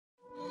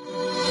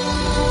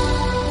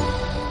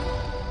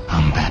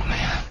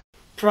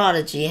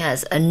Prodigy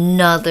has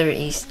another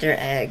Easter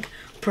egg.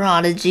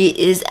 Prodigy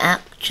is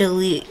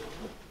actually,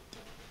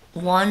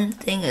 one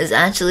thing is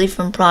actually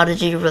from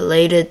Prodigy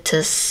related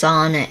to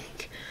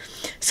Sonic.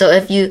 So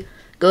if you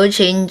go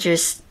change your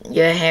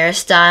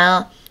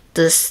hairstyle,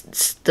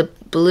 the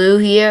blue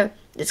here,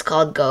 it's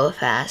called Go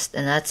Fast,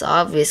 and that's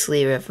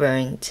obviously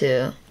referring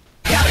to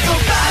Gotta go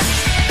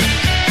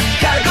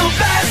fast, gotta go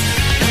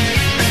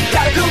fast,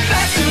 gotta go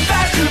faster,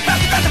 faster,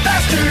 faster, faster,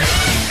 faster.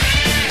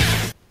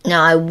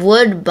 Now I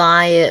would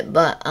buy it,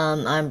 but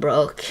I'm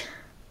broke.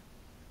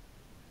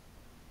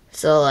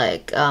 So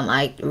like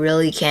I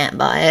really can't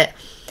buy it.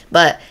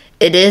 But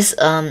it is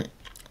a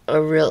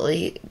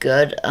really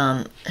good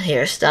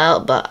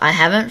hairstyle, but I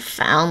haven't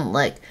found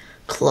like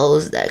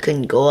clothes that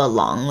can go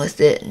along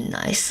with it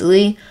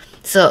nicely.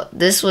 So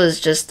this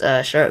was just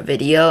a short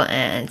video,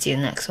 and see you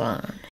next one.